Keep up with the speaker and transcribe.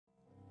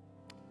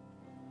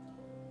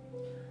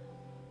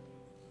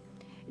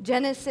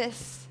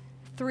Genesis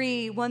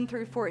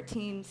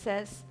 3:1-14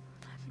 says,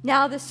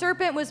 "Now the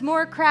serpent was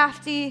more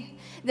crafty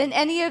than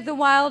any of the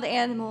wild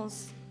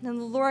animals that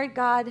the Lord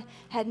God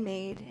had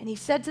made. And he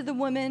said to the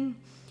woman,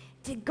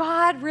 'Did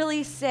God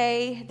really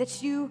say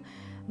that you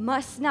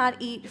must not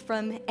eat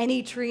from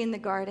any tree in the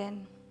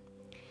garden?'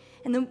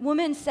 And the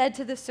woman said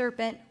to the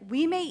serpent,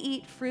 'We may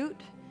eat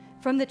fruit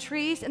from the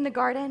trees in the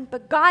garden,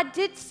 but God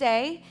did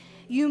say,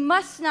 you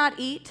must not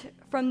eat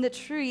from the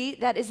tree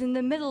that is in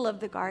the middle of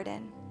the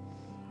garden.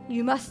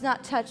 You must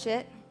not touch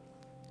it,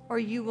 or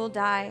you will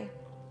die.'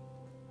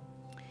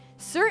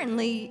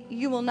 'Certainly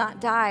you will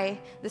not die,'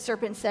 the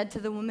serpent said to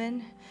the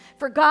woman,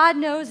 'for God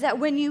knows that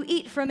when you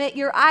eat from it,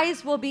 your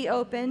eyes will be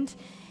opened,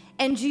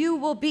 and you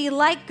will be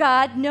like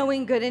God,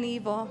 knowing good and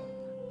evil.'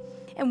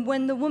 And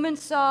when the woman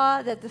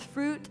saw that the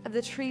fruit of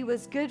the tree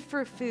was good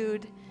for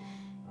food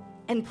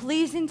and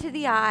pleasing to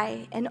the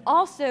eye, and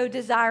also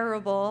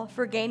desirable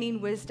for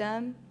gaining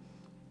wisdom,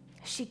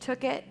 she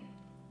took it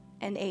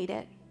and ate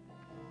it.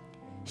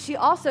 She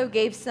also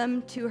gave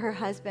some to her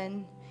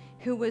husband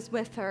who was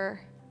with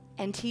her,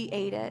 and he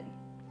ate it.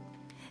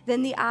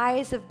 Then the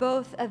eyes of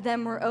both of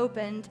them were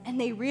opened, and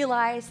they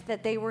realized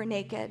that they were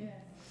naked.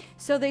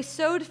 So they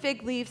sewed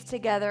fig leaves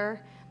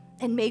together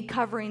and made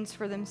coverings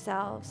for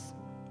themselves.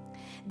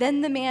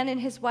 Then the man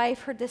and his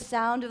wife heard the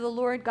sound of the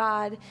Lord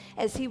God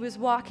as he was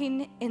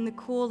walking in the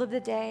cool of the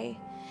day,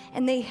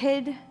 and they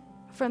hid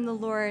from the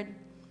Lord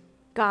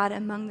God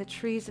among the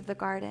trees of the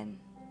garden.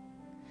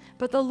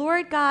 But the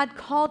Lord God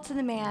called to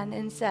the man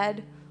and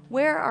said,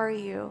 'Where are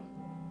you?'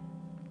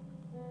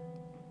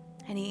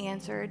 And he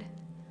answered,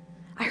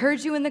 'I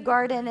heard you in the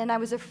garden, and I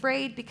was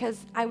afraid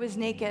because I was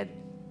naked,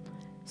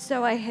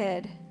 so I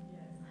hid.'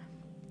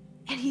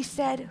 And he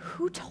said,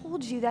 'Who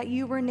told you that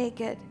you were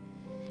naked?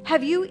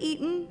 Have you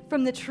eaten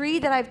from the tree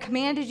that I've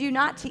commanded you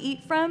not to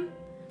eat from?'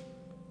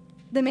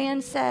 The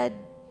man said,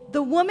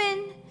 'The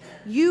woman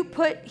you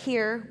put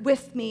here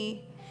with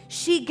me,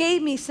 she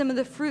gave me some of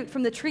the fruit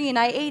from the tree, and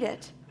I ate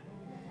it.'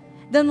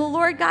 Then the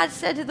Lord God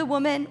said to the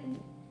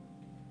woman,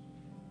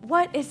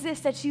 'What is this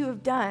that you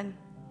have done?'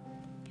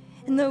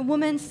 And the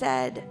woman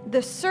said,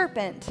 'The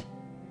serpent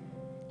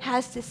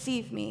has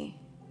deceived me,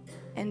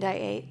 and I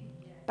ate.'"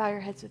 Bow your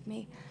heads with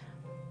me.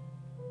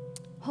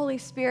 Holy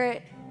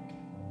Spirit,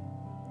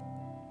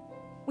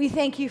 we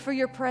thank you for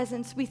your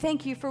presence. We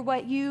thank you for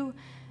what you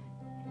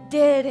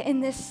did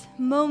in this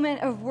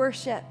moment of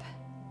worship.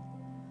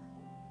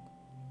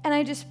 And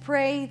I just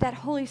pray that,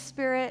 Holy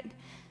Spirit,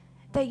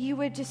 that you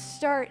would just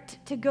start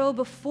to go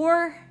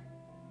before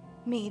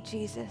me,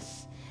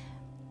 Jesus,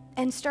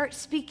 and start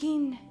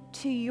speaking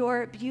to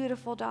your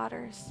beautiful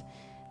daughters,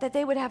 that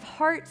they would have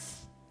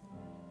hearts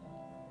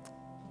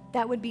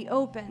that would be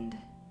opened,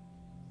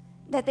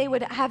 that they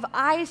would have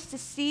eyes to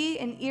see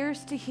and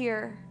ears to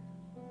hear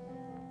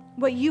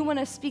what you want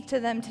to speak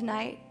to them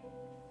tonight.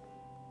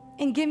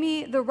 And give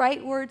me the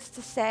right words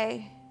to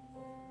say,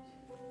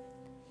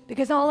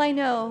 because all I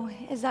know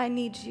is I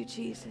need you,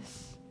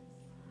 Jesus.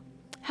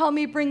 Help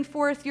me bring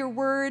forth your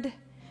word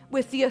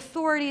with the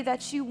authority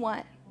that you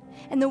want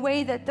and the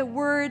way that the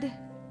word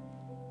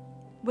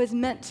was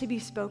meant to be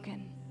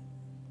spoken.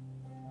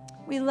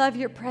 We love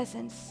your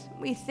presence.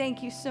 We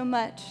thank you so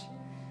much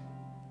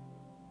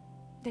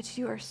that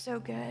you are so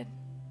good.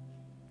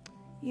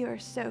 You are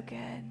so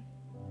good.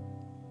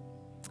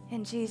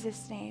 In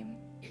Jesus' name,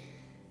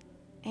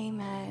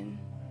 amen.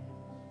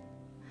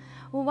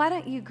 Well, why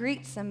don't you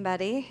greet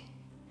somebody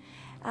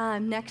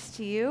next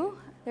to you?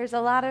 There's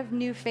a lot of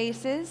new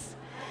faces.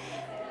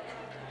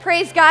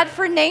 Praise God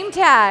for name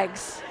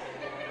tags.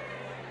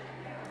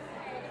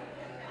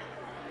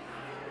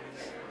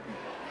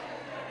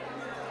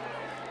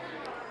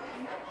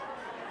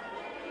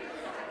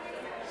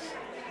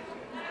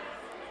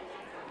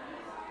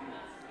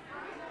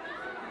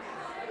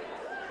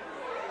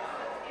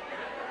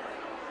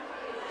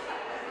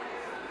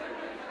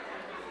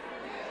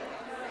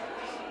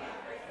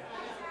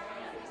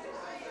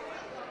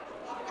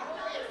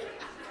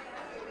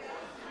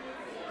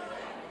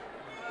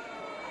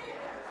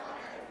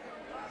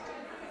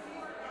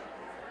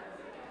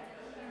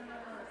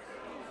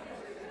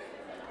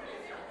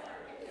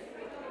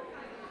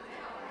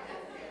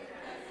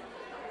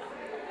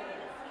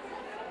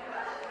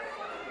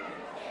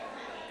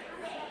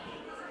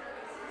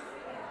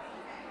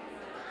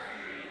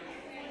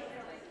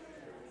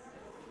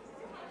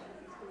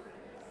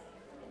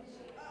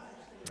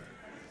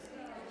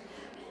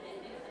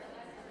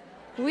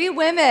 We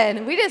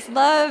women, we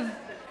love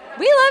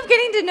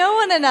getting to know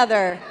one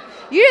another.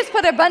 You just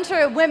put a bunch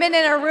of women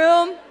in a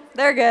room,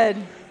 they're good.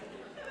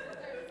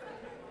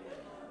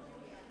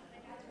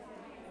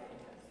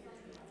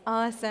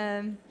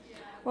 Awesome.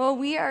 Well,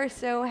 we are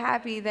so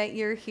happy that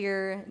you're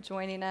here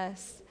joining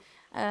us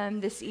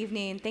this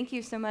evening. Thank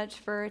you so much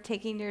for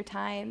taking your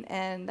time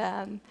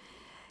and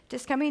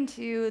just coming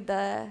to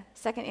the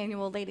second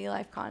annual Lady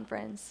Life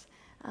Conference.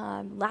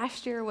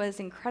 Last year was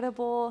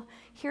incredible,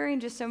 hearing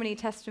just so many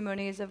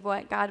testimonies of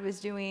what God was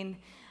doing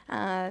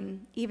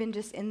even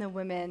just in the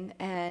women.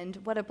 And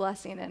what a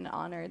blessing and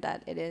honor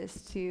that it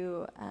is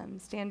to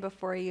stand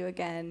before you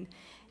again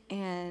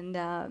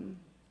and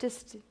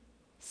just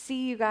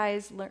see you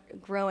guys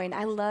growing.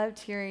 I loved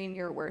hearing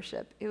your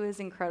worship. It was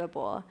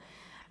incredible.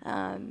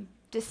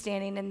 Just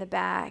standing in the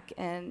back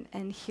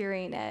and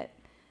hearing it.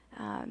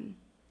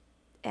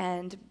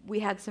 And we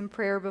had some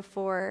prayer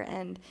before,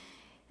 and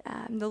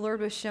the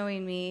Lord was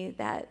showing me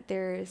that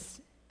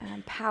there's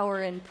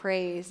power in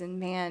praise, and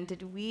man,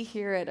 did we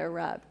hear it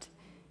erupt.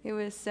 It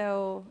was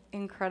so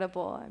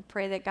incredible. I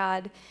pray that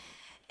God,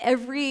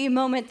 every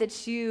moment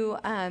that you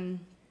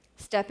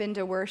step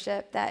into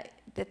worship, that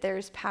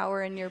there's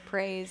power in your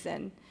praise.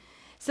 And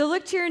so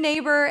look to your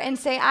neighbor and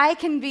say, I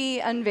can be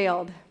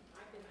unveiled.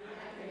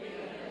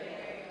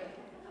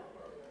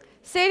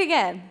 Say it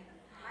again.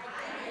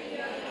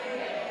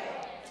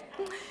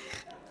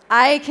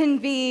 I can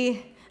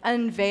be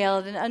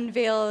unveiled. And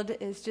unveiled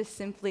is just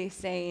simply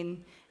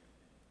saying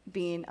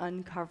being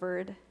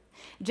uncovered.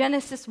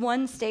 Genesis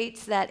 1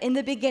 states that in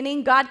the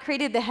beginning, God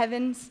created the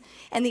heavens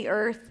and the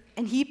earth,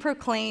 and he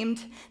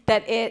proclaimed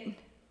that it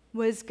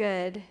was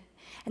good.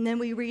 And then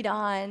we read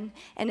on,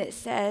 and it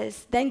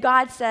says, then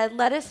God said,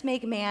 let us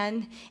make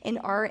man in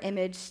our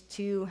image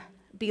to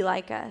be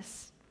like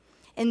us.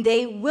 And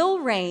they will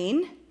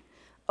reign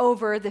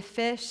over the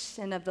fish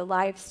and of the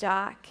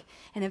livestock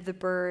and of the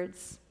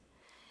birds.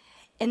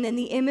 And in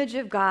the image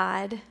of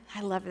God,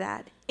 I love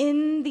that.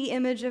 In the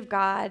image of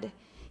God,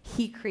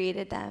 he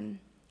created them.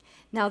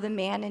 Now the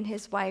man and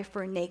his wife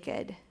were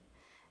naked,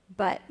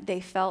 but they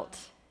felt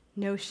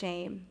no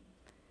shame.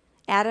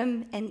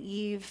 Adam and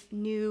Eve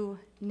knew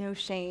no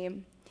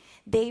shame.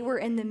 They were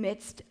in the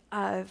midst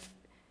of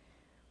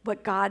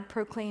what God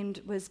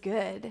proclaimed was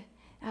good,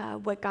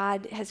 what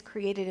God has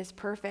created as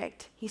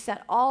perfect. He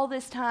said all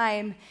this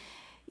time,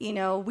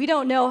 we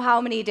don't know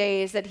how many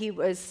days that he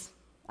was,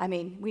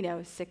 we know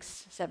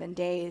 6-7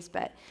 days,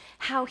 but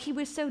how he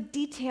was so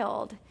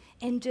detailed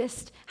and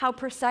just how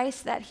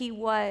precise that he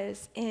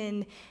was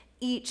in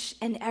each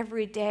and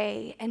every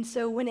day. And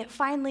so when it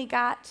finally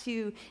got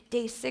to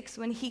day 6,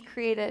 when he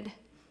created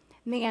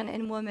man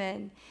and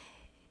woman,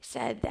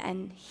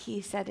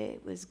 he said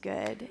it was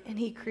good. And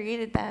he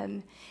created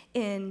them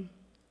in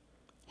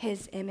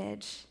his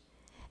image.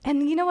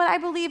 And you know what I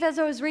believe as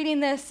I was reading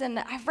this, and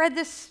I've read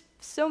this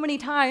so many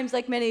times,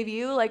 like many of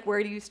you, like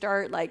where do you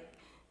start? Like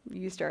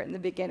you start in the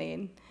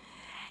beginning.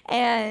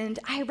 And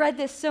I read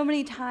this so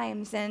many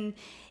times, and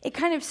it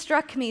kind of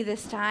struck me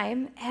this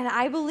time. And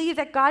I believe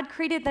that God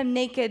created them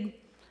naked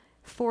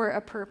for a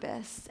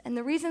purpose. And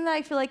the reason that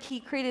I feel like he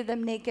created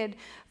them naked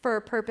for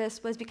a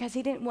purpose was because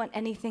he didn't want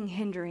anything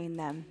hindering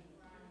them.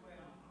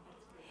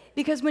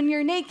 Because when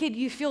you're naked,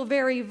 you feel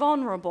very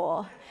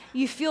vulnerable.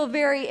 You feel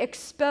very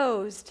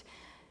exposed.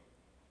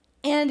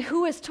 And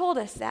who has told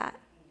us that?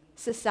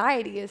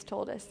 Society has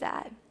told us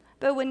that.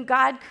 But when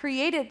God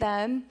created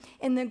them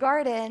in the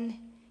garden,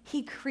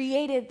 he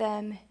created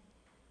them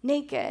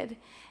naked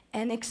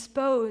and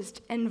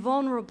exposed and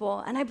vulnerable.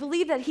 And I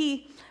believe that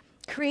he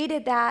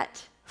created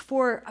that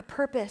for a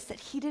purpose, that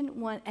he didn't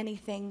want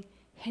anything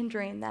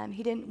hindering them.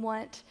 He didn't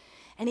want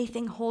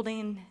anything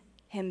holding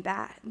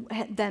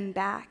them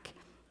back.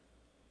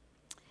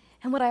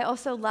 And what I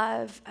also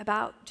love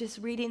about just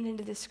reading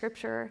into the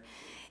scripture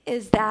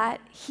is that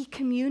he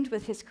communed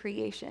with his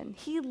creation.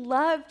 He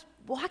loved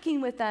walking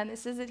with them. It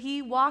says that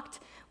he walked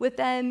with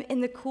them in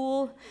the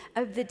cool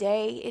of the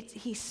day.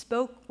 He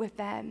spoke with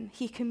them.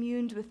 He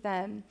communed with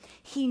them.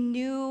 He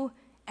knew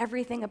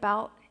everything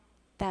about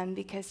them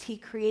because he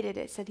created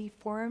it. It said he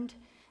formed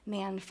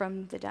man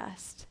from the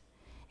dust.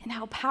 And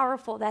how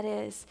powerful that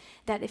is,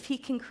 that if he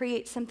can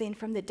create something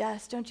from the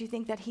dust, don't you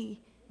think that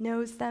he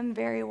knows them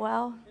very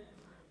well?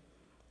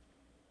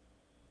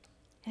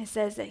 And it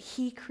says that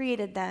he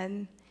created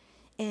them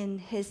in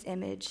his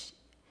image.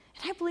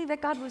 And I believe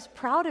that God was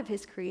proud of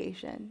his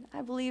creation.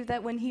 I believe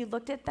that when he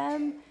looked at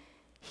them,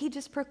 he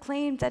just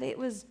proclaimed that it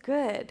was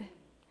good.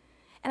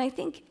 And I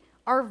think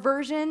our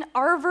version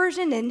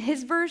and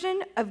his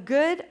version of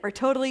good are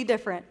totally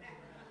different.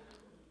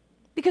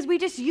 Because we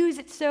just use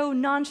it so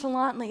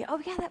nonchalantly.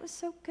 Oh yeah, that was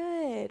so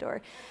good.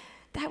 Or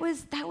that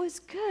was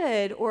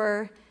good.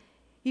 Or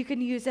you can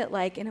use it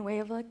like in a way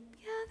of like,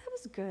 yeah, that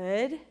was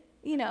good.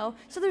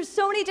 So there's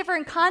so many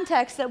different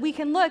contexts that we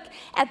can look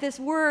at this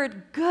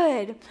word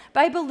good.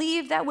 But I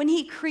believe that when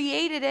he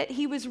created it,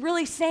 he was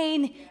really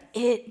saying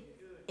it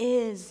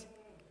is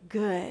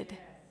good.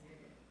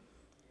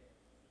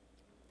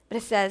 But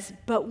it says,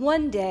 but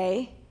one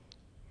day,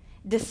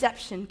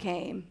 deception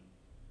came.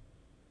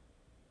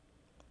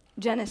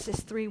 Genesis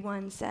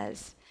 3:1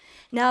 says,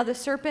 now the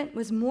serpent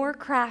was more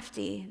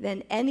crafty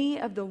than any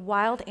of the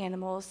wild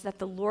animals that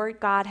the Lord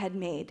God had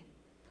made.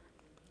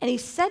 And he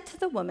said to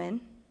the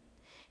woman,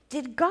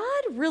 did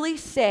God really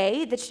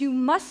say that you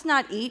must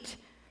not eat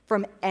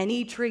from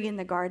any tree in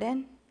the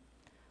garden?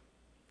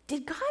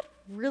 Did God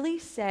really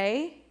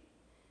say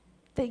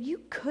that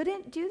you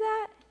couldn't do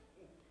that?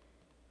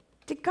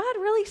 Did God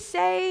really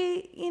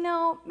say,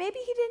 maybe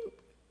he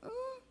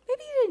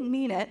didn't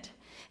mean it?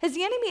 Has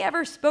the enemy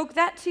ever spoke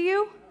that to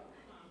you?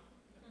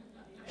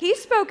 He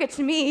spoke it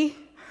to me.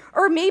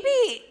 Or maybe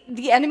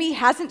the enemy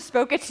hasn't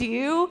spoken to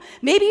you.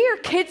 Maybe your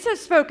kids have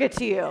spoken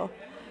to you.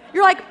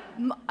 You're like,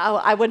 oh,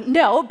 I wouldn't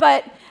know,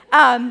 but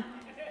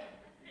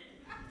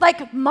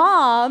like,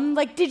 Mom,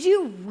 like, did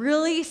you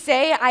really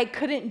say I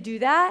couldn't do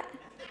that?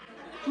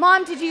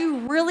 Mom, did you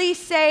really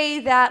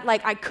say that,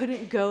 like, I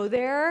couldn't go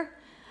there?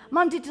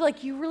 Mom, did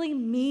you really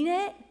mean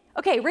it?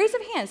 Okay, raise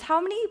of hands. How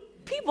many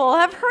people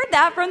have heard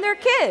that from their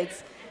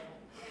kids?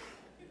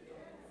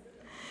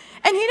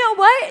 And you know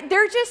what?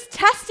 They're just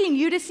testing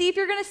you to see if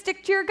you're going to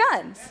stick to your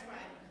guns,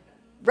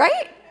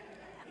 right?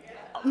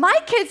 My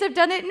kids have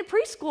done it in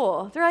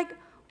preschool. They're like,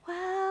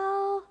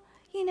 well,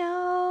 and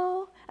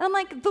I'm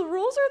like, the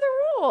rules are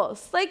the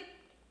rules. Like,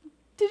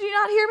 did you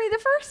not hear me the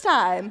first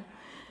time?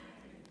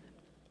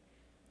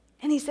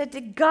 And he said,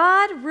 did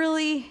God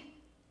really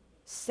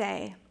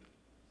say?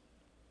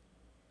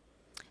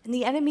 And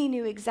the enemy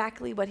knew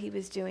exactly what he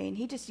was doing.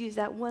 He just used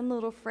that one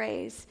little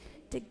phrase.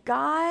 Did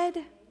God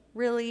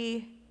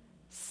really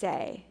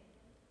say?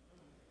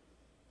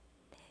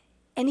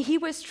 And the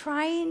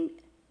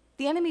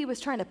enemy was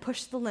trying to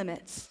push the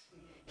limits.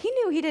 He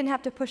knew he didn't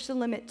have to push the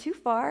limit too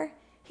far.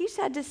 He just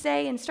had to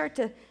say and start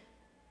to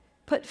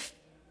put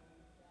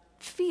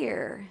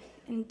fear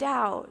and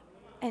doubt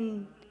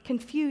and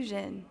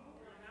confusion.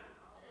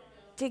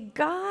 Did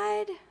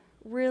God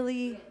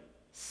really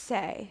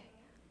say?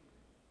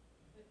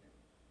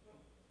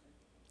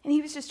 And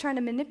he was just trying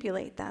to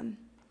manipulate them.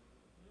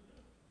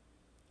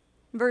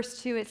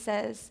 Verse 2, it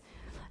says,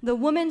 the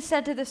woman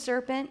said to the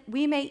serpent,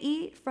 we may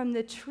eat from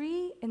the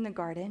tree in the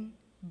garden,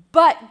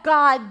 but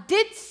God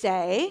did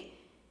say,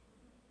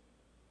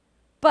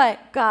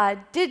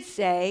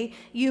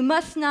 you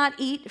must not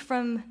eat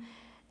from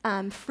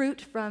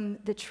fruit from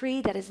the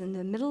tree that is in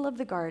the middle of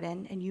the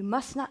garden, and you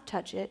must not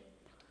touch it,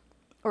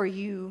 or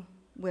you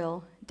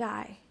will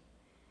die.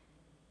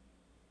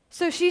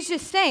 So she's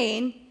just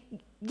saying,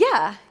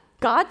 yeah,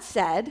 God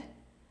said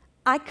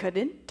I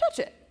couldn't touch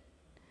it.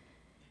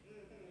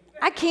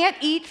 I can't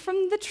eat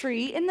from the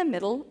tree in the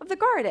middle of the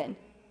garden.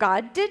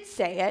 God did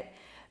say it,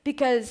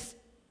 because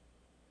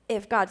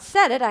if God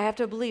said it, I have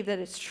to believe that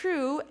it's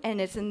true, and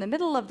it's in the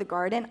middle of the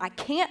garden. I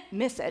can't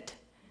miss it.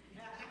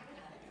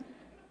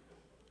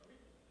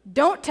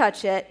 Don't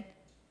touch it,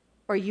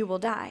 or you will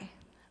die.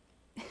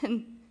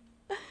 And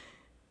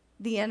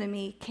the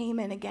enemy came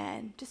in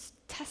again, just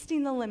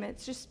testing the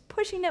limits, just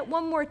pushing it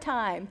one more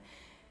time,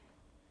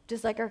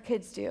 just like our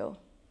kids do,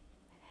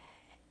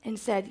 and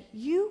said,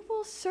 you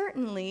will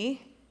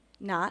certainly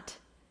not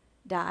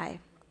die.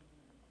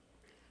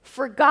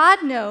 For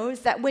God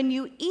knows that when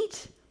you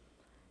eat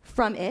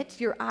from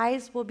it, your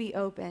eyes will be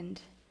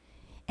opened,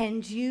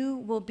 and you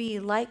will be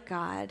like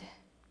God,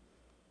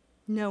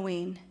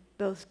 knowing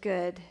both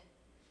good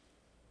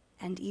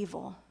and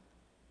evil.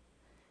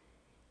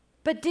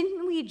 But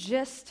didn't we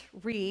just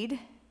read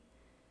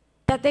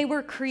that they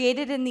were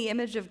created in the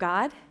image of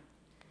God?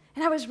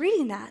 And I was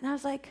reading that, and I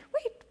was like,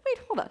 wait,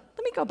 hold on.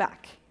 Let me go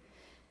back.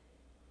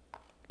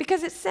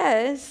 Because it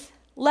says,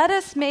 let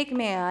us make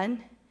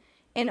man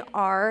in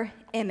our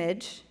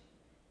image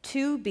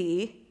to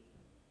be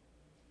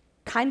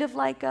kind of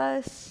like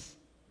us,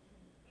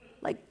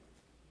 like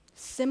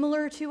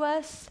similar to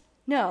us.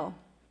 No,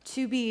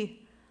 to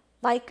be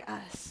like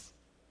us.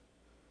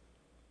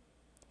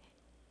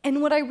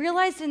 And what I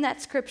realized in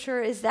that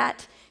scripture is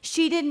that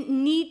she didn't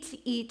need to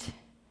eat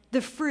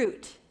the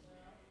fruit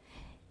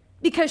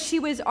because she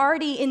was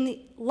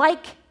already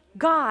like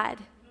God.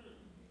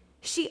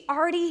 She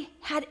already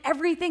had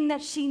everything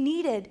that she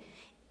needed,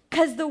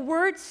 because the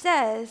word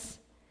says,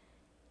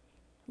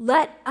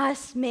 let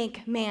us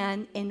make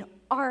man in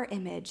our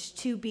image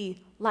to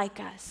be like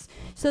us.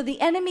 So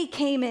the enemy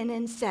came in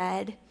and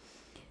said,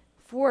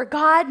 for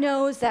God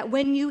knows that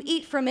when you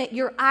eat from it,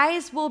 your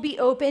eyes will be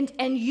opened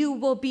and you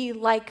will be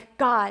like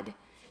God.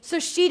 So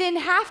she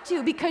didn't have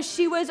to, because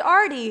she was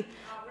already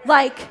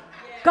like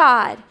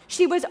God.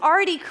 She was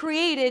already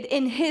created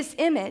in his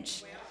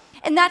image.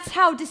 And that's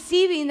how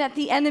deceiving that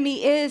the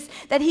enemy is,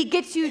 that he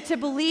gets you to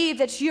believe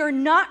that you're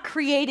not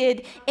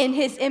created in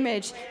his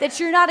image, that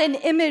you're not an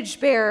image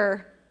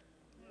bearer,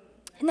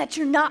 and that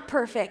you're not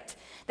perfect,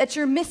 that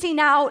you're missing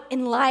out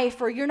in life,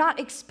 or you're not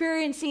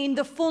experiencing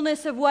the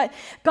fullness of what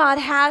God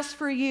has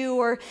for you,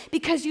 or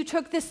because you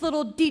took this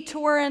little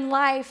detour in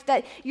life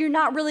that you're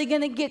not really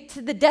going to get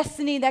to the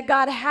destiny that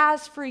God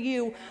has for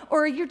you,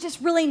 or you're just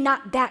really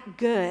not that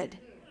good.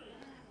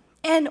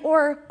 And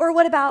or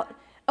what about,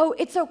 oh,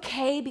 it's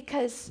okay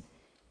because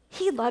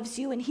he loves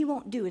you and he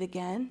won't do it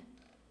again.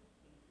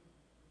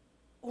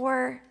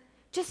 Or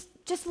just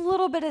a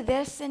little bit of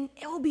this and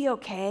it will be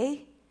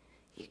okay.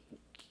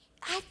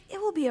 It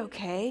will be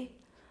okay.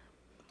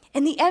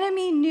 And the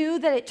enemy knew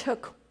that it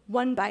took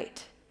one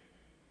bite.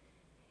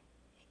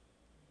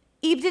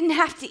 Eve didn't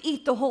have to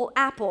eat the whole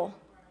apple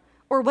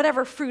or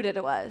whatever fruit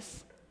it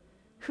was.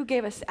 Who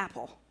gave us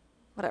apple?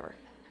 Whatever.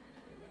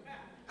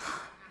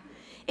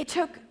 It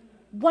took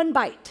one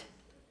bite.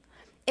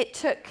 It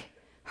took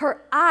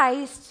her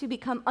eyes to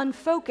become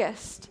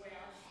unfocused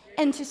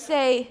and to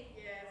say,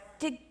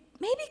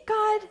 maybe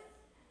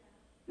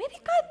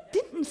maybe God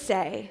didn't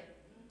say.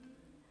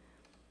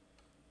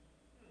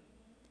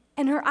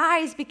 And her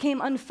eyes became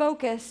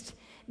unfocused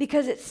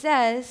because it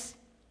says,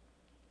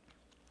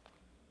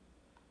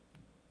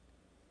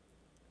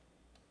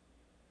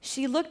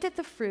 she looked at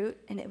the fruit,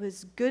 and it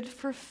was good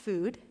for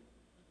food,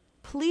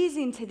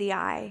 pleasing to the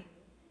eye,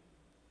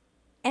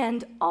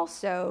 and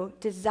also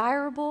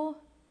desirable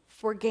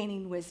for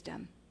gaining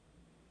wisdom.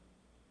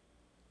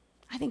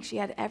 I think she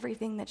had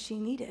everything that she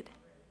needed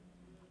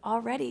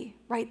already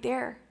right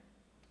there.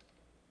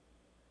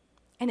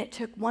 And it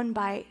took one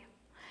bite.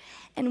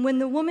 And when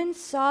the woman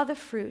saw the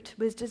fruit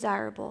was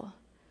desirable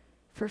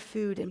for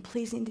food and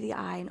pleasing to the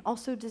eye and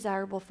also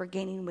desirable for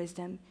gaining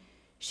wisdom,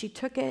 she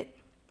took it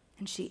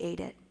and she ate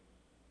it.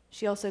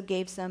 She also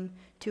gave some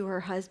to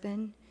her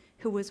husband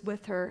who was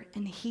with her,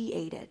 and he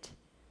ate it.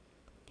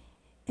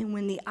 And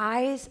when the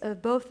eyes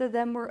of both of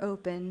them were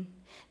open,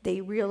 they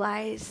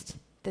realized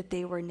that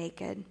they were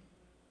naked.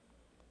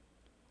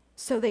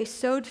 So they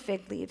sewed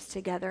fig leaves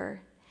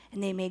together,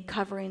 and they made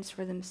coverings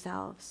for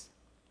themselves.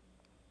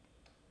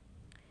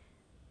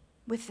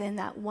 Within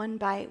that one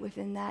bite,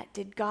 within that,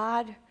 did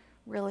God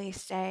really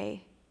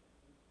say?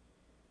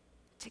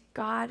 Did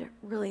God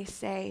really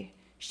say?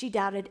 She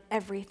doubted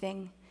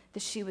everything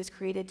that she was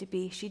created to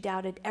be. She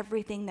doubted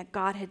everything that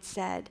God had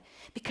said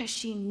because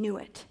she knew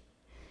it.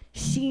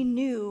 She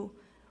knew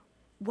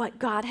what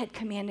God had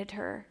commanded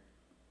her.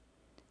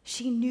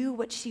 She knew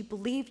what she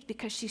believed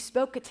because she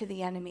spoke it to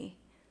the enemy.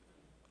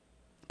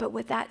 But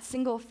with that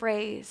single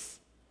phrase,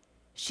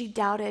 she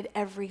doubted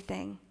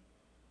everything.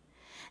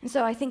 And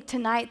so I think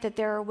tonight that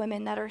there are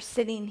women that are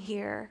sitting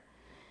here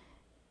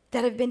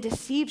that have been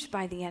deceived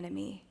by the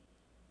enemy.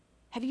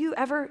 Do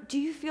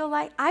you feel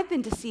like I've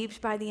been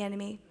deceived by the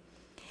enemy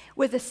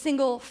with a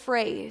single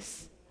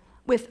phrase,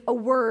 with a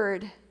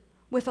word,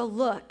 with a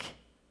look?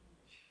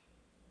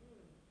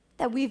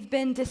 That we've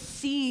been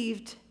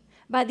deceived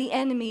by the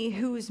enemy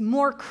who's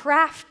more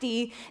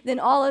crafty than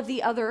all of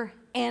the other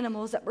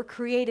animals that were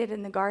created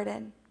in the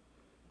garden.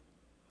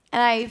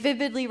 And I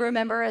vividly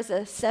remember as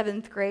a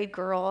 7th grade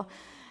girl,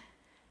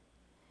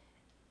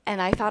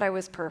 and I thought I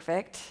was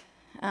perfect,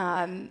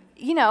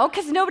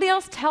 because nobody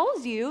else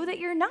tells you that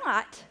you're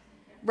not,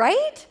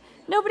 right?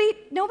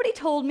 Nobody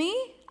told me.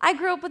 I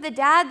grew up with a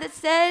dad that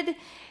said,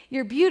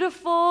 you're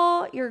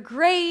beautiful, you're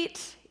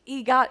great.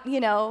 He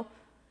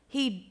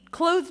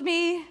clothed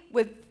me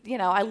with,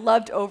 I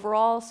loved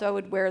overalls, so I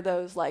would wear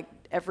those like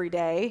every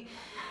day.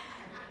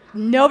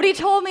 Nobody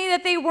told me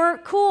that they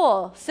weren't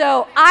cool,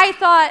 so I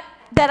thought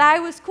that I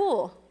was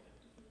cool.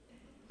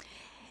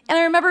 And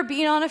I remember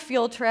being on a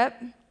field trip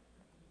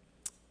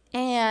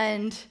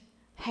and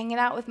hanging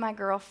out with my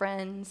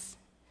girlfriends,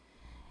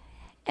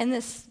 and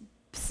this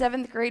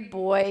 7th grade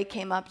boy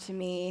came up to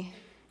me,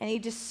 and he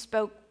just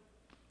spoke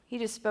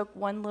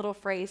one little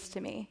phrase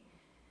to me.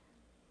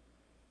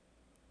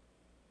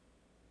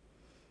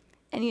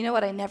 And you know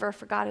what? I never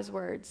forgot his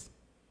words.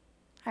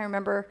 I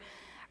remember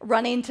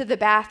running to the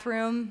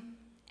bathroom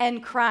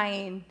and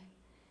crying.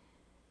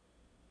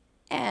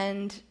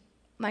 And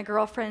my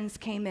girlfriends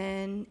came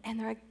in, and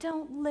they're like,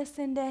 don't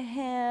listen to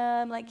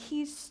him. Like,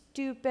 he's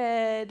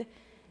stupid.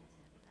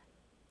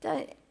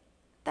 That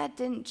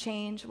didn't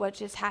change what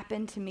just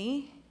happened to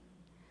me.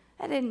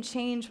 That didn't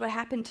change what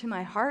happened to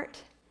my heart.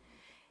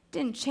 It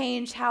didn't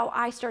change how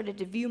I started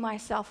to view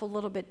myself a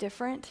little bit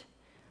different.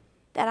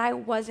 That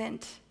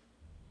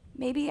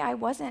maybe I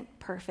wasn't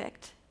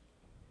perfect.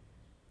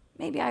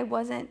 Maybe I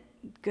wasn't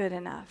good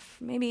enough.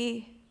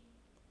 Maybe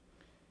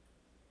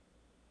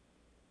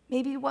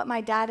what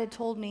my dad had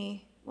told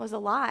me was a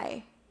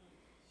lie.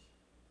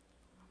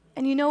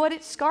 And you know what?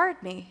 It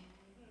scarred me.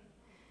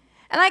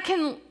 And I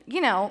can,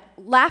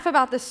 laugh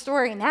about this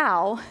story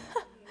now.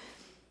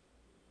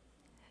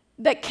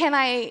 But can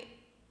I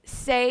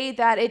say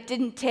that it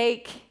didn't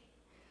take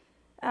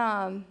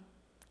time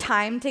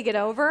to get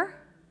over?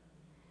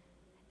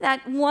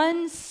 That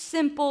one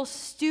simple,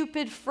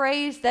 stupid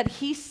phrase that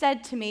he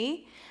said to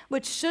me,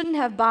 which shouldn't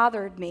have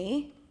bothered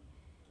me,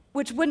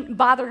 which wouldn't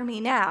bother me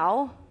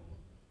now,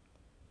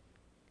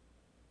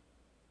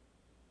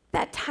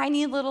 that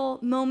tiny little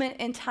moment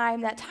in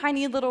time, that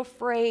tiny little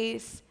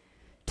phrase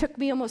took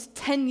me almost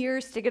 10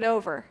 years to get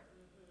over.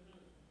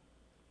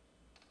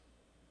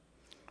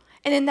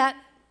 And in that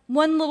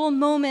one little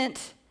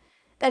moment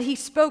that he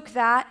spoke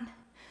that,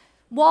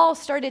 walls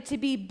started to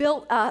be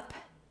built up.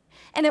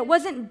 And it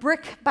wasn't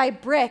brick by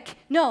brick.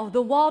 No,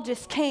 the wall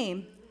just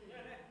came.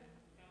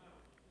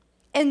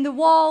 And the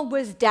wall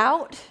was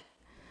doubt.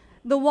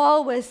 The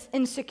wall was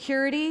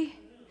insecurity.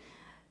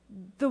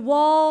 The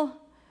wall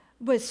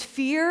was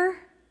fear.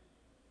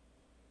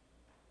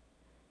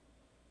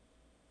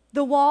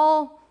 The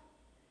wall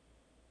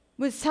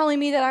was telling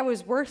me that I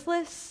was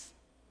worthless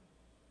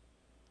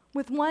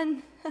with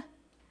one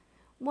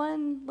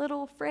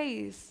little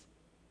phrase.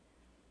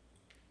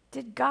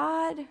 Did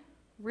God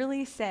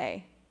really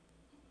say?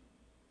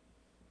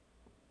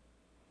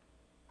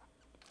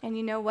 And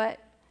you know what?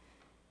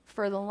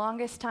 For the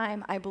longest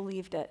time, I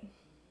believed it.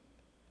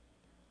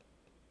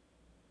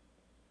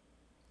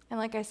 And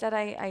like I said,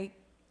 I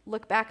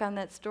look back on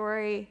that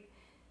story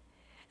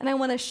and I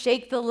want to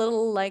shake the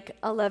little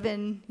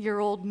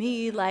 11-year-old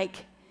me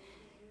like,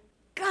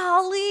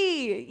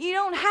 golly, you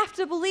don't have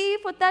to believe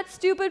what that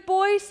stupid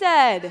boy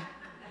said.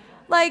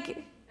 Like, he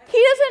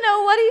doesn't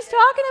know what he's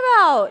talking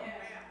about.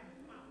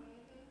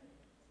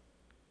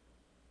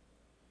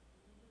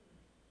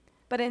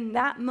 But in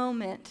that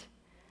moment,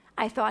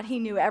 I thought he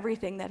knew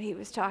everything that he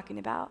was talking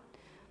about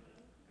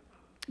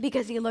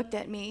because he looked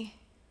at me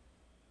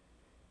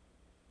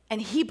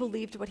and he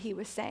believed what he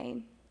was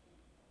saying.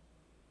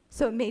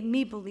 So it made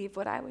me believe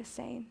what I was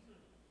saying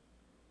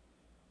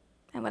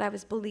and what I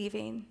was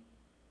believing.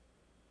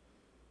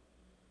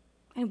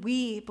 And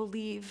we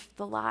believe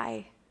the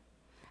lie.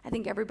 I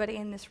think everybody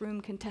in this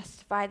room can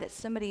testify that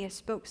somebody has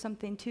spoke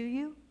something to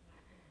you,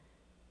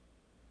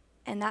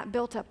 and that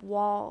built up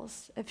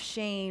walls of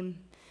shame,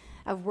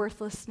 of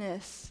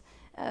worthlessness,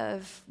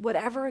 of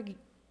whatever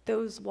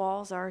those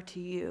walls are to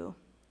you.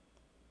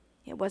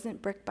 It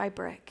wasn't brick by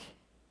brick.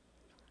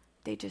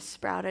 They just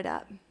sprouted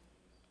up.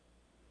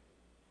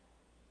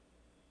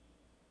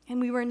 And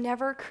we were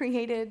never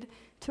created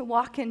to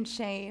walk in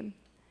shame.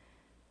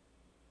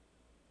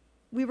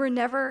 We were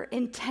never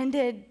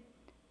intended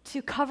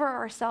to cover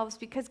ourselves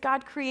because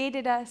God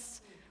created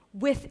us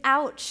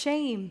without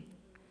shame.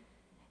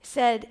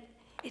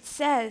 It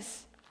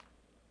says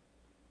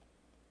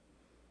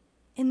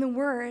in the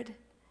Word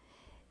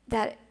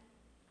that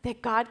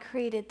God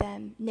created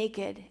them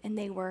naked and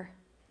they were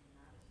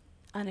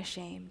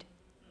unashamed.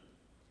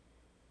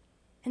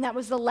 And that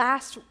was the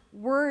last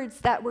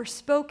words that were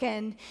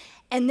spoken.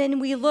 And then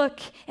we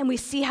look and we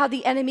see how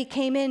the enemy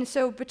came in.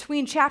 So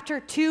between chapter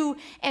 2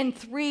 and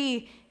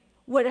 3,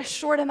 what a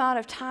short amount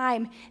of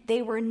time,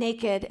 they were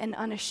naked and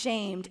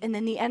unashamed. And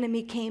then the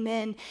enemy came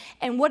in.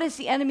 And what is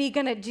the enemy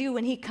going to do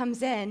when he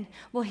comes in?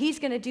 Well, he's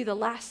going to do the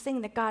last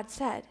thing that God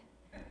said,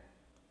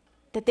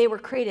 that they were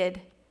created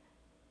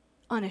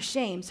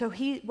unashamed. So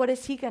what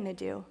is he going to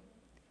do?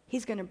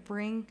 He's going to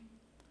bring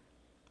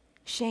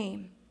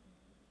shame.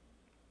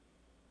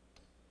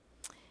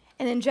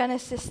 And in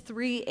Genesis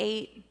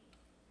 3:8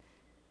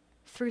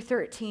 through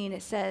 13,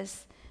 it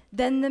says,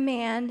 "Then the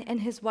man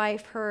and his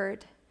wife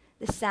heard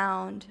the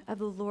sound of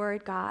the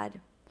Lord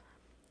God,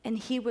 and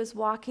he was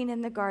walking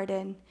in the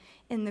garden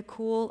in the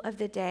cool of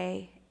the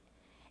day,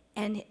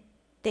 and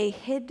they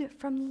hid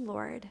from the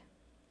Lord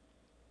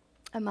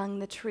among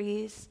the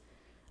trees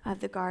of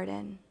the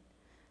garden.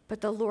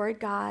 But the Lord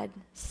God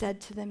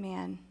said to the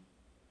man,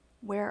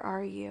 'Where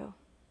are you?'"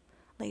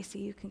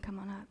 Lacey, you can come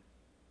on up.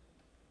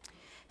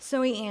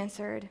 So he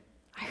answered,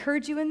 "I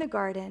heard you in the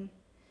garden,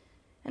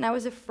 and I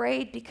was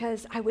afraid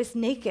because I was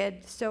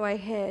naked, so I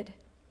hid."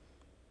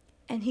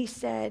 And he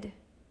said,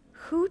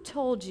 "Who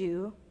told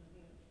you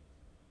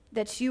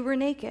that you were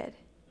naked?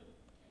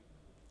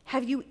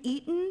 Have you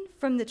eaten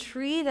from the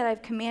tree that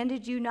I've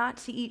commanded you not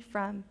to eat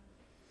from?"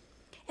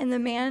 And the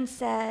man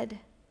said,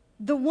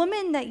 "The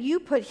woman that you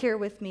put here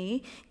with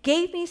me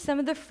gave me some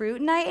of the fruit,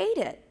 and I ate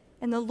it."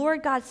 And the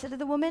Lord God said to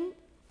the woman,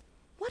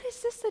 "What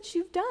is this that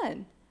you've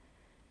done?"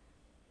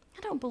 I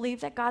don't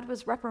believe that God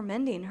was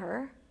reprimanding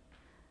her.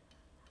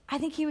 I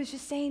think he was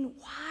just saying,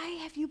 "Why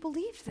have you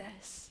believed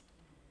this?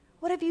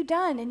 What have you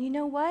done?" And you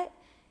know what?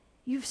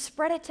 You've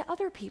spread it to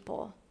other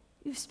people.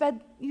 You've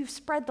spread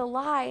the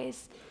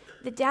lies,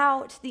 the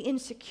doubt, the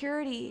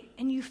insecurity,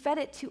 and you fed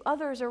it to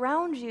others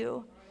around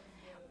you,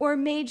 or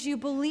made you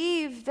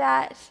believe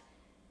that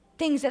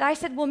things that I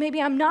said, well,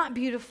 maybe I'm not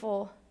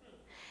beautiful.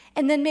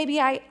 And then maybe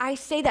I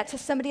say that to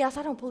somebody else,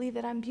 "I don't believe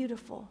that I'm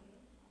beautiful."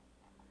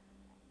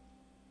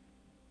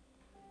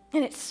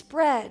 And it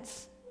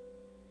spreads.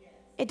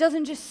 It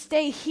doesn't just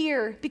stay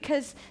here,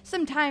 because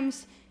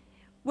sometimes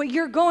what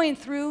you're going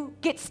through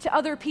gets to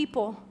other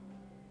people.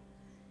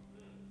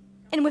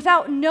 And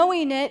without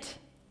knowing it,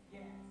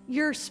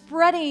 you're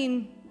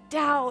spreading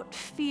doubt,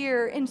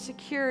 fear,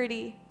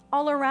 insecurity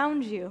all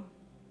around you.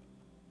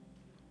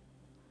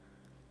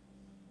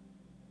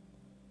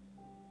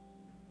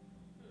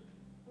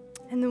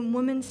 And the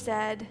woman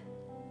said,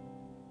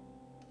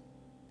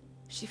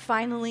 she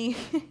finally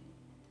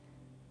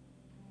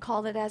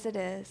called it as it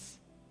is.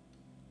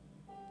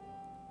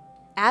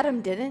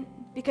 Adam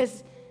didn't,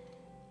 because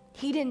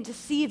he didn't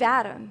deceive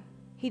Adam.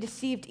 He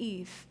deceived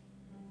Eve.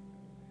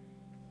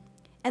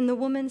 And the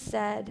woman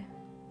said,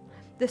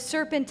 "The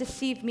serpent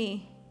deceived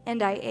me,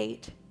 and I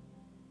ate."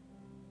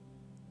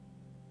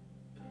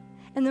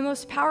 And the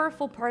most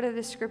powerful part of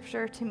the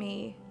scripture to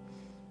me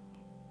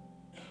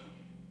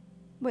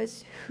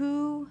was,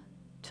 who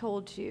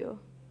told you?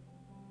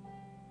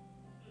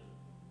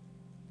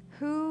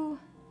 Who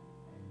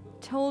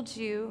told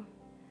you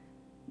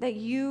that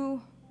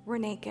you were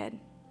naked?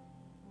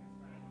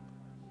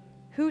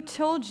 Who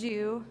told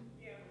you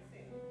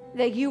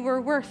that you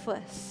were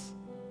worthless?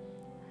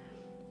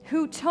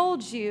 Who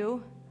told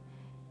you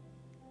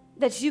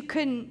that you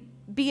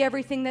couldn't be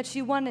everything that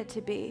you wanted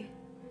to be?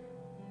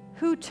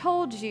 Who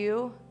told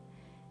you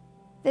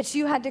that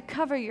you had to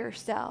cover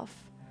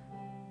yourself?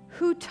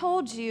 Who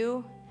told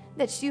you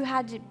that you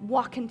had to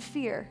walk in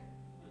fear?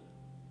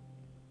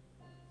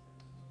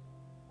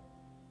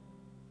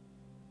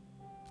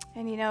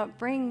 And it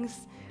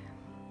brings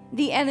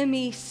the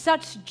enemy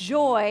such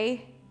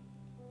joy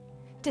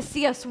to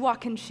see us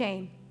walk in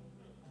shame.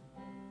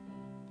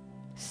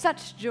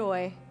 Such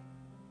joy.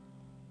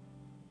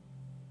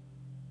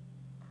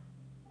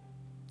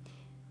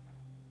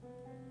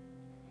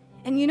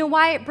 And you know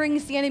why it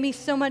brings the enemy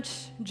so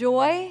much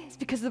joy? It's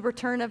because of the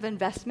return of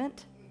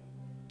investment.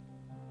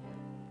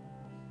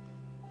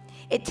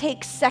 It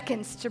takes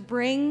seconds to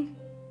bring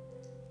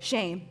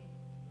shame.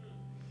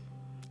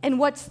 And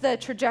what's the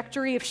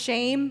trajectory of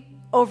shame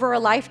over a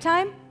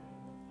lifetime?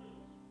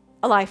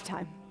 A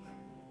lifetime.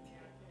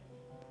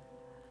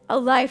 A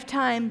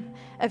lifetime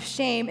of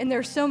shame. And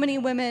there's so many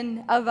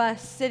women of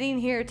us sitting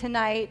here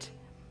tonight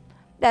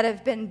that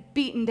have been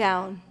beaten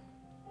down,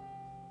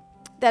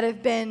 that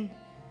have been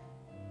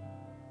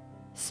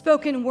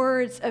spoken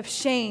words of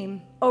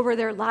shame over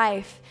their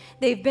life.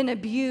 They've been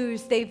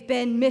abused, they've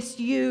been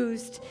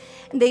misused,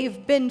 and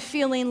they've been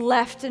feeling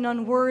left and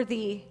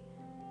unworthy,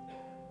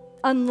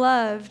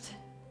 unloved.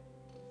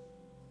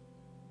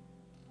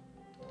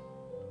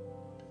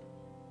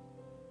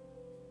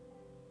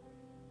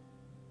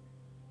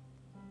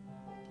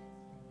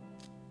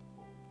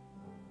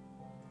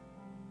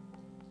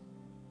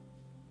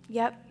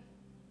 Yep.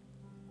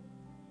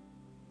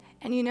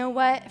 And you know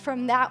what?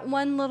 From that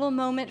one little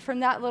moment, from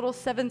that little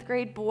 7th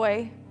grade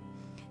boy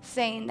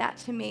saying that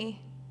to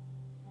me,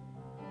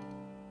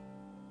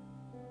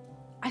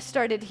 I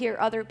started to hear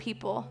other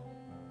people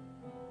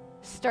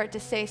start to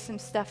say some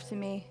stuff to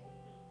me.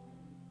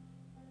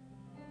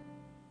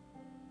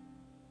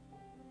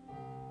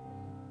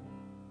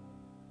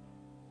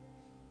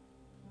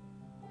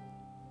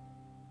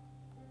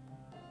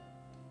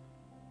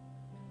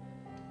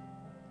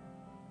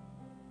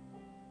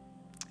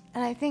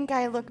 And I think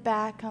I look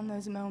back on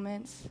those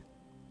moments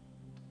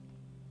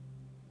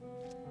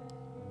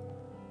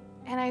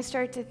and I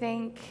start to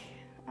think,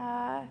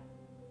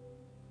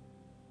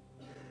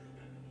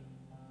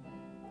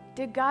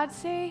 did God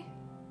say?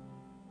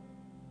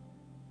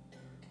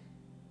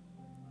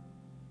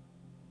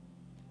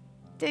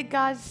 Did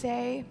God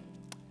say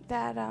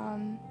that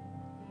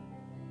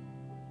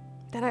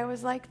that I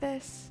was like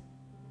this?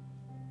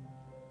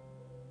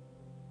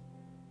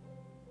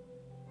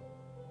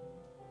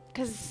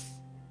 Because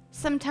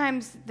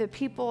sometimes the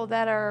people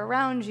that are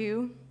around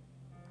you,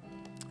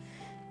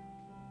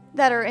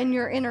 that are in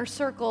your inner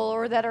circle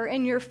or that are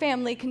in your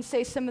family, can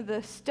say some of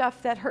the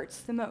stuff that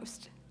hurts the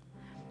most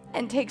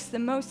and takes the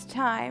most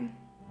time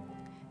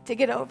to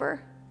get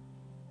over.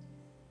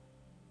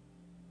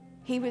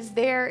 He was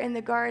there in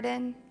the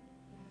garden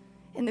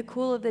in the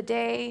cool of the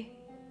day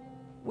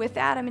with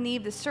Adam and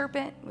Eve. The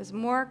serpent was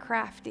more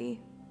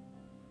crafty.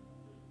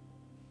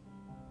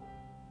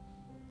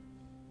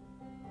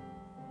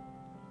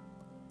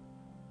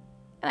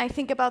 And I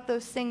think about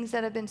those things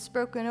that have been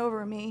spoken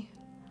over me.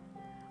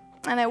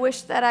 And I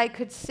wish that I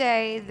could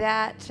say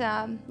that,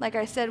 like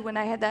I said, when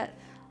I had that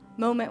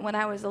moment when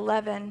I was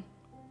 11,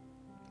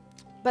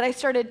 but I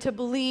started to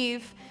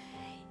believe,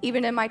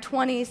 even in my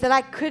 20s, that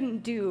I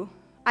couldn't do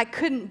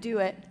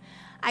it.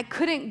 I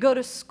couldn't go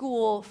to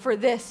school for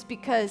this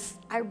because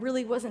I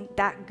really wasn't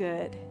that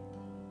good.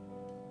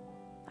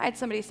 I had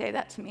somebody say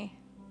that to me.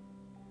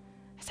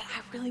 I said,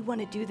 I really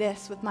want to do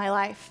this with my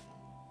life.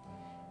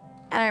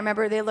 And I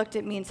remember they looked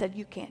at me and said,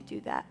 you can't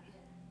do that.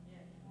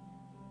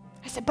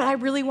 I said, but I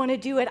really want to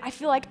do it. I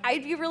feel like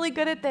I'd be really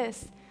good at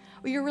this.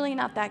 Well, you're really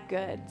not that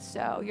good.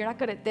 So you're not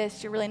good at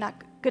this. You're really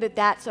not good at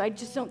that. So I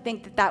just don't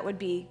think that that would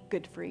be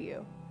good for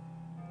you.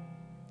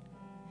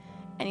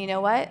 And you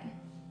know what?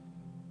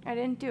 I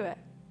didn't do it.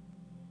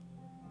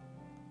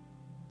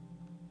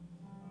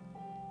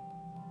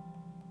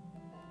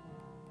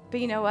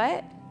 But you know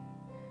what?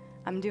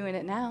 I'm doing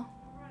it now.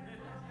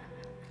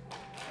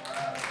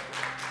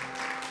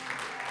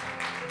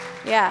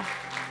 Yeah.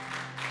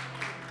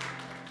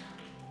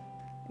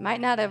 It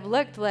might not have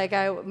looked like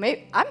I'm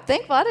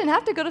thankful I didn't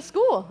have to go to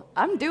school.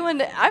 I'm doing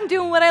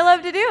what I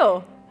love to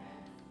do.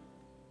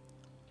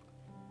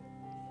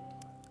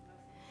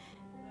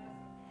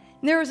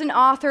 There was an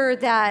author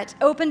that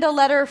opened a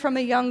letter from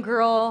a young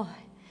girl,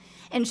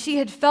 and she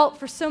had felt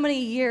for so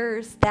many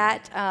years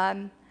that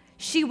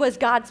she was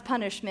God's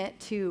punishment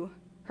to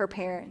her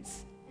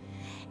parents.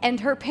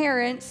 And her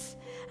parents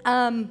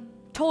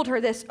told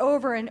her this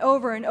over and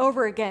over and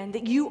over again,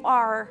 that you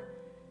are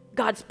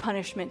God's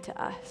punishment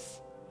to us.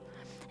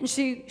 And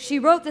she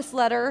wrote this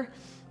letter,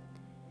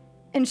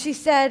 and she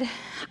said,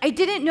 I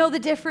didn't know the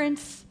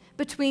difference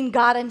between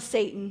God and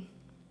Satan,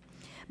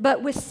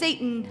 but with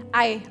Satan,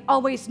 I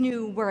always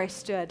knew where I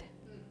stood.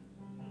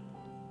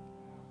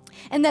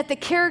 And that the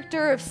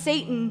character of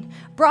Satan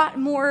brought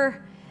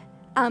more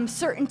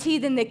certainty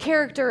than the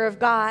character of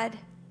God.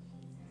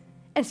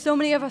 And so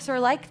many of us are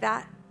like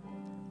that.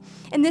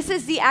 And this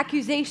is the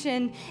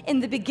accusation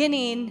in the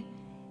beginning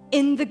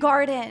in the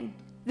garden.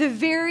 The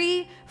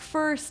very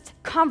first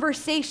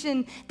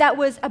conversation that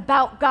was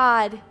about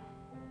God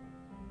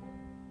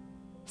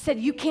said,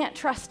 you can't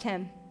trust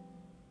him.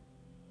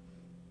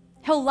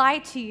 He'll lie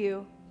to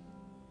you.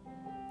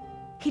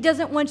 He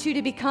doesn't want you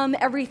to become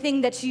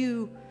everything that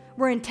you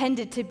were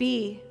intended to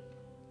be.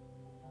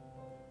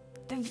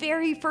 The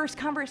very first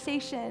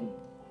conversation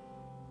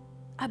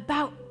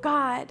about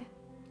God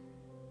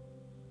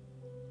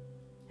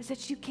is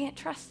that you can't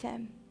trust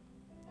him,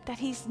 that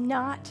he's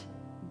not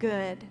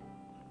good.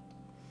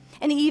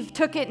 And Eve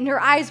took it, and her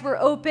eyes were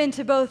open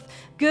to both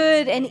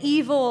good and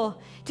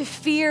evil, to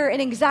fear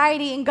and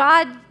anxiety. And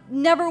God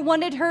never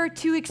wanted her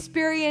to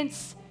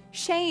experience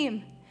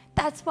shame.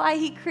 That's why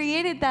he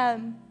created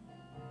them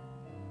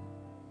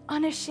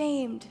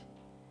unashamed,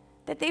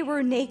 that they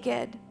were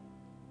naked.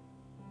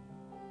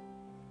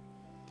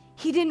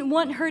 He didn't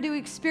want her to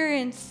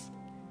experience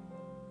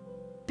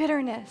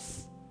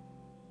bitterness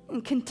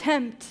and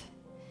contempt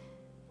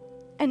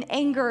and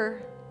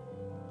anger,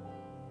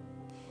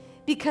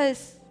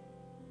 because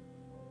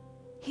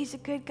he's a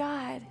good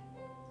God.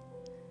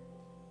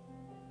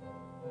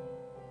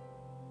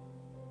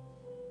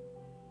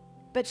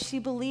 But she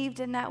believed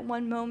in that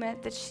one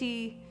moment that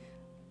she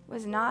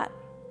was not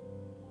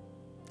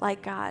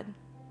like God.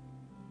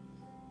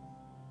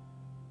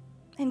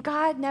 And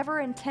God never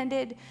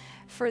intended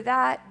for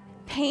that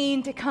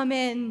pain to come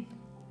in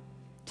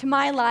to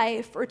my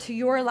life or to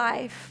your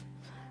life.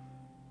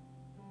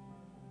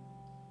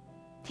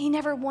 He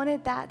never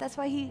wanted that. That's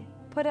why he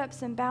put up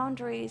some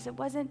boundaries. It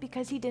wasn't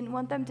because he didn't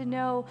want them to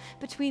know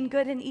between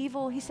good and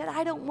evil. He said,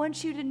 I don't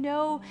want you to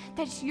know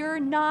that you're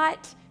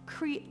not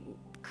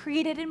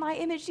created in my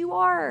image. You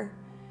are.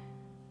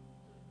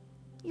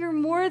 You're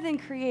more than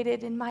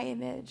created in my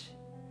image.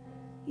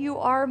 You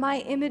are my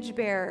image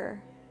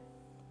bearer.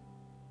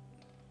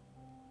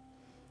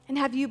 And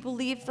have you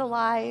believed the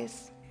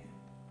lies?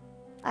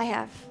 I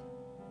have.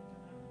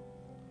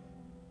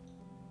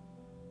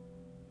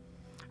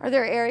 Are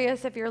there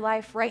areas of your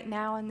life right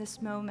now in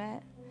this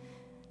moment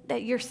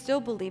that you're still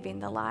believing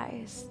the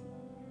lies?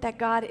 That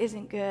God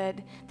isn't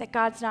good, that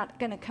God's not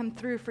going to come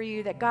through for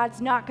you, that God's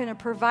not going to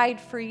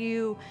provide for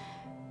you,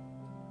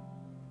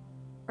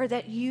 or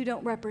that you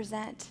don't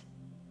represent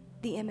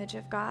the image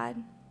of God?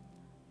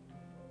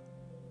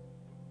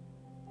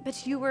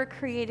 But you were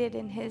created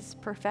in his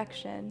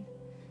perfection.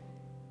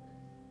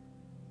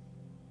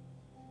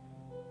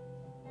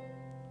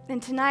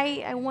 And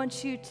tonight, I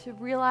want you to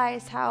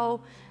realize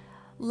how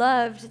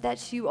loved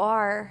that you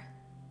are,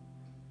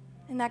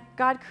 and that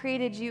God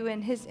created you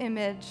in his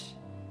image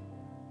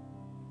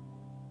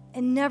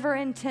and never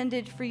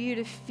intended for you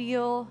to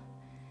feel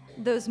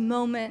those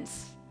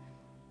moments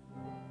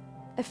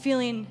of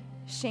feeling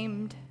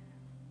shamed.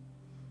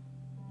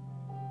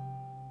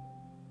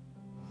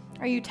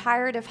 Are you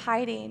tired of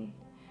hiding?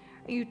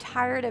 Are you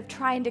tired of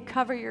trying to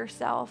cover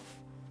yourself?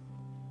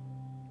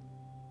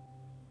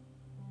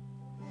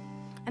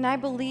 And I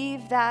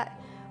believe that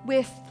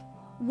with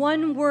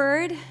one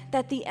word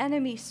that the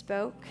enemy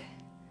spoke,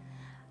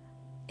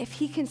 if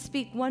he can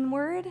speak one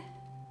word,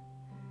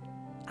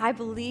 I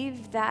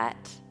believe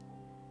that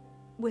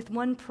with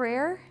one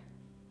prayer,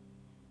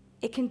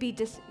 it can be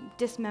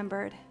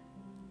dismembered.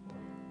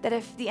 That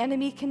if the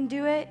enemy can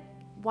do it,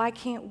 why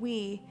can't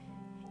we,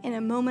 in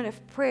a moment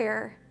of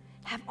prayer,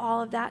 have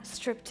all of that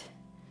stripped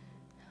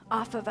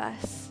off of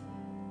us?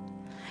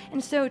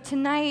 And so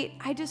tonight,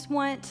 I just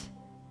want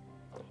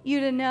you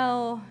to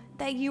know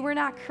that you were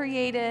not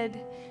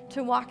created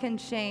to walk in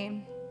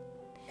shame.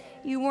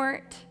 You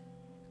weren't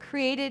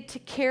created to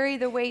carry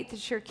the weight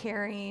that you're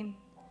carrying,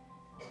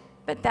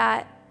 but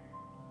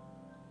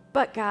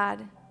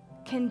God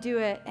can do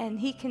it, and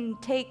he can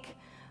take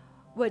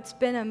what's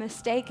been a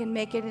mistake and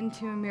make it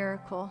into a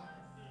miracle.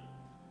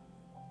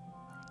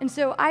 And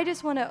so I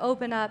just want to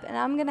open up, and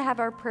I'm going to have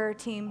our prayer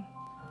team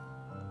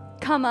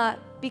come up,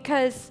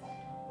 because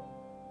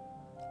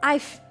I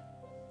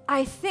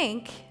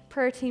think,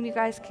 prayer team, you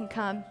guys can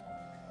come,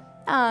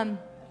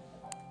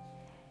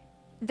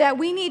 that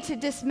we need to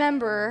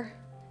dismember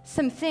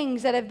some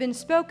things that have been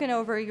spoken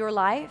over your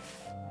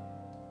life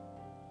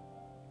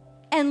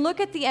and look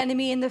at the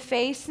enemy in the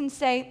face and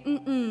say,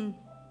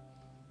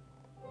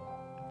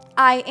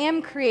 I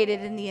am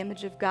created in the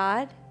image of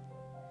God.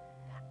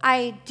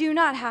 I do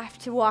not have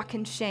to walk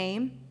in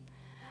shame.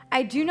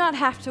 I do not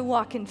have to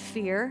walk in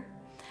fear.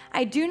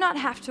 I do not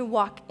have to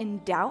walk in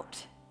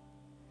doubt.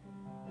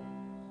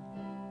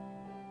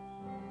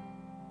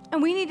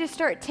 And we need to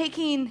start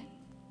taking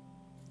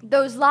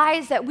those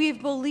lies that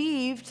we've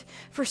believed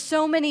for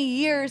so many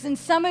years. And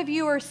some of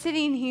you are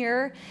sitting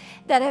here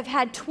that have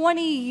had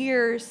 20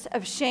 years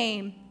of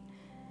shame,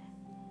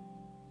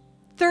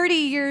 30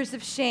 years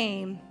of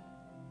shame.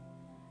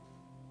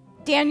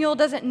 Daniel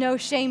doesn't know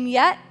shame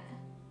yet.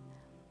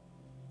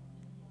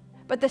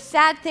 But the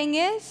sad thing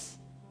is,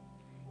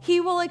 he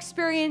will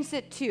experience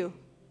it too.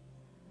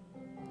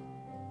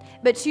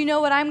 But you know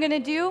what I'm going to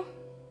do?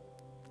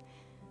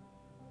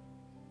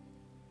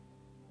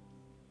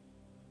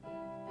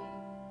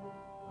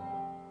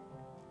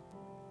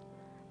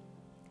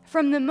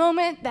 From the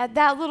moment that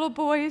that little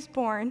boy is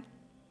born,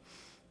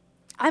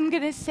 I'm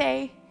going to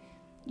say,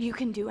 you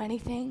can do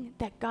anything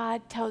that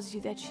God tells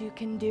you that you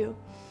can do.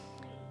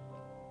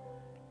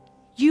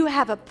 You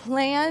have a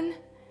plan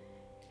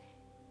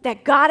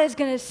that God is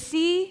going to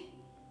see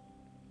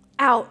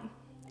out,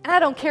 And I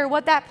don't care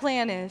what that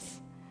plan is.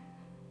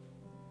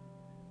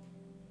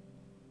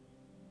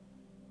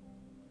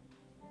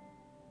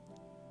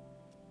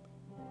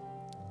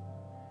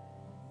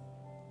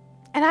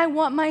 And I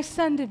want my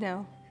son to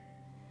know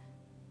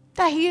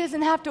that he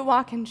doesn't have to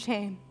walk in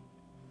shame.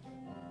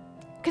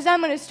 Because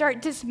I'm going to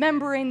start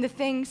dismembering the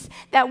things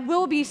that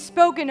will be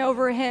spoken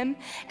over him,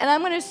 and I'm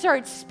going to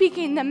start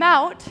speaking them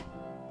out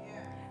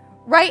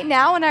right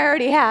now, and I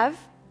already have.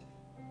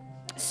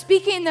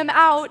 Speaking them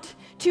out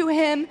to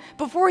him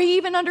before he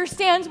even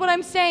understands what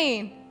I'm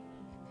saying.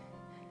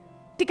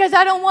 Because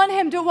I don't want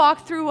him to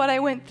walk through what I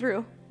went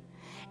through.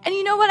 And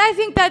you know what? I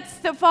think that's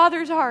the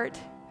Father's heart.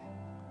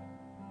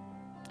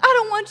 I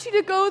don't want you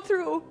to go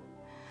through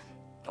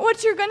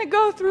what you're going to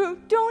go through.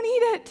 Don't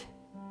eat it.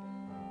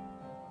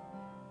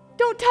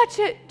 Don't touch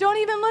it. Don't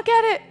even look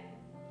at it.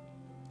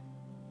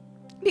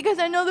 Because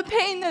I know the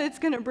pain that it's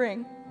going to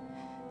bring.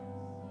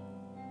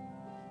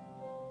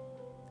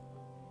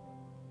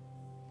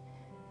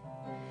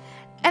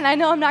 And I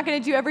know I'm not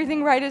going to do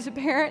everything right as a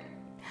parent,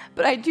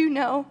 but I do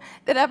know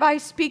that if I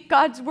speak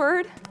God's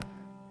word,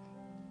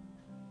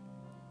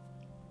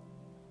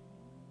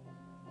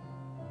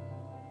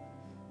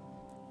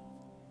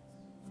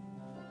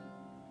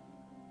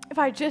 if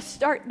I just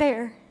start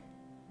there,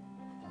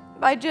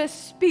 if I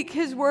just speak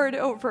his word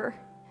over,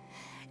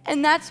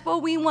 and that's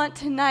what we want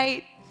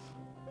tonight.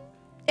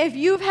 If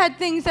you've had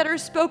things that are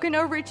spoken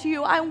over to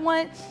you, I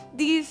want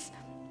this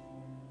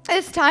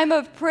time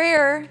of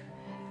prayer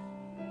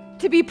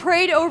to be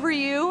prayed over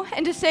you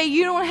and to say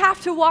you don't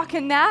have to walk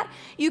in that.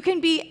 You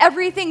can be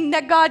everything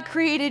that God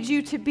created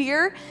you to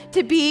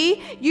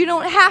be. You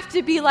don't have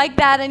to be like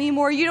that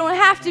anymore. You don't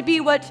have to be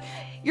what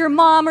your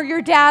mom or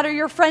your dad or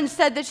your friends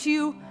said that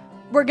you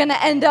were going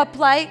to end up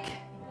like.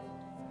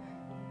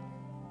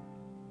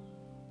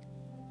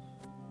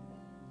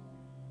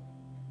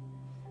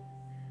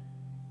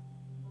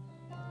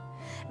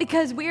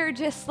 Because we are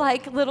just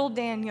like little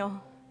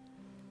Daniel.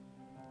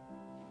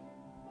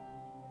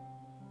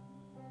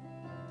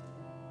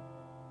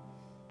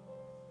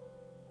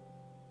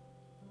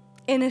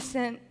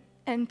 Innocent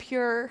and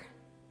pure,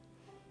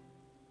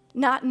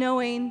 not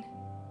knowing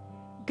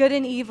good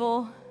and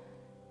evil.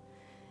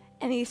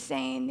 And he's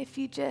saying, if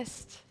you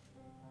just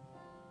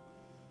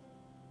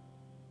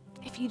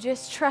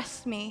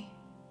trust me,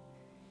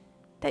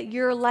 that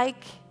you're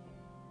like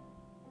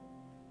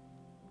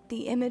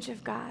the image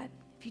of God,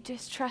 if you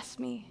just trust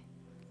me.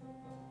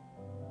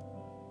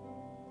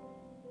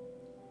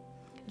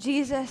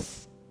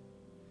 Jesus,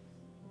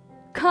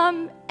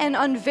 come and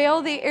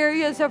unveil the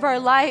areas of our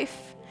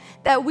life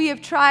that we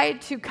have tried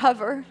to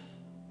cover,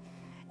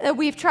 that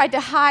we've tried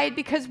to hide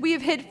because we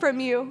have hid from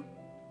you.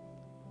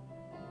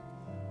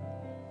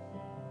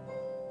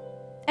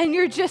 And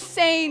you're just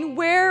saying,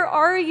 where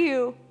are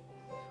you?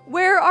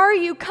 Where are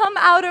you? Come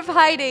out of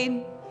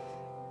hiding.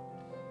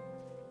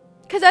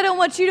 Because I don't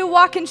want you to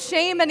walk in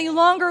shame any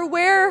longer.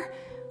 Where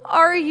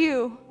are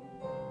you?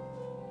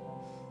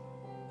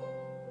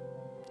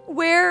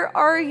 Where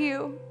are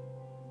you?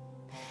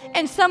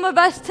 And some of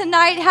us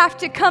tonight have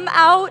to come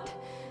out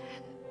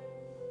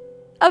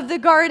of the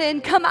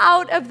garden, come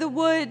out of the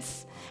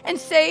woods, and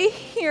say,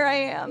 here I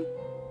am.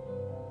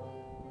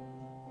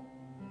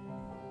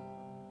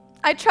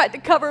 I tried to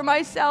cover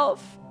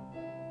myself,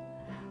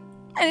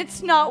 and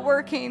it's not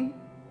working.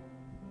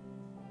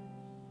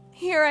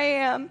 Here I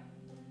am.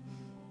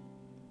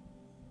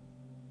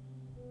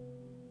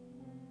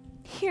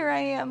 Here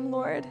I am,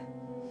 Lord.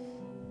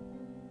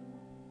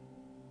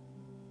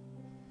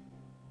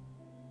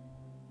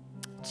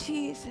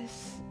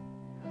 Jesus.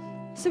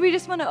 So we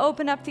just want to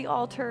open up the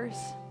altars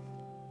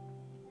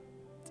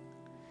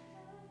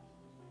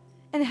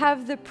and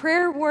have the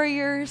prayer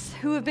warriors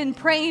who have been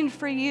praying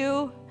for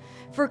you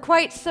for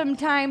quite some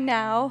time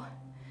now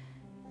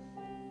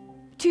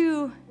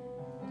to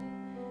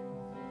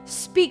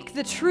speak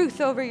the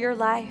truth over your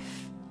life.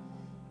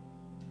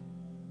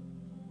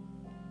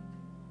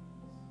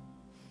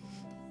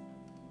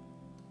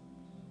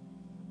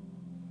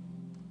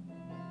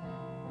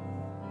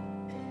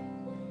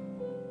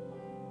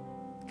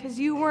 Because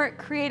you weren't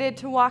created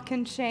to walk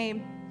in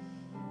shame.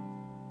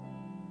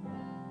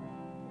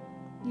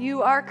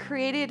 You are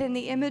created in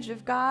the image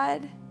of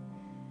God.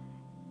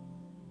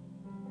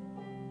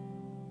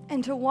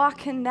 And to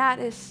walk in that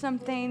is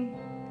something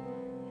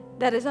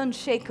that is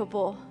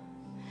unshakable.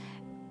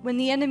 When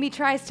the enemy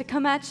tries to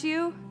come at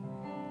you,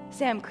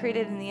 say, I'm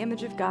created in the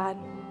image of God.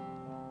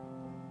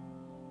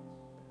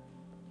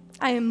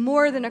 I am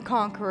more than a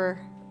conqueror.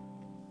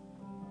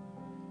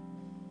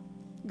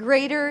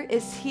 Greater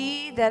is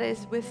he that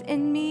is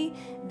within me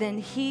than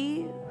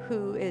he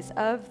who is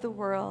of the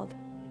world.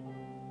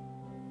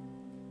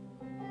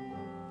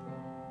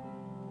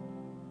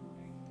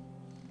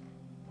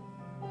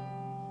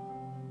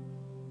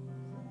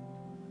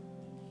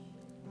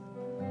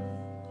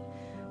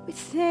 We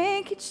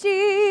thank you,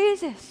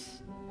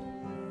 Jesus.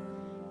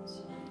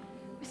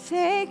 We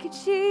thank you,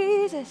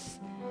 Jesus.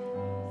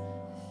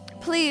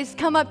 Please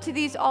come up to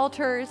these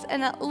altars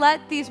and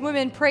let these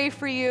women pray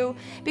for you,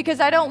 because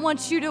I don't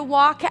want you to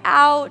walk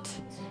out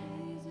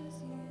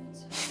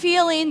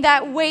feeling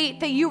that weight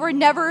that you were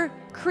never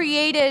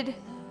created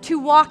to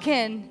walk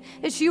in,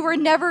 that you were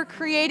never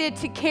created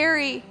to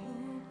carry.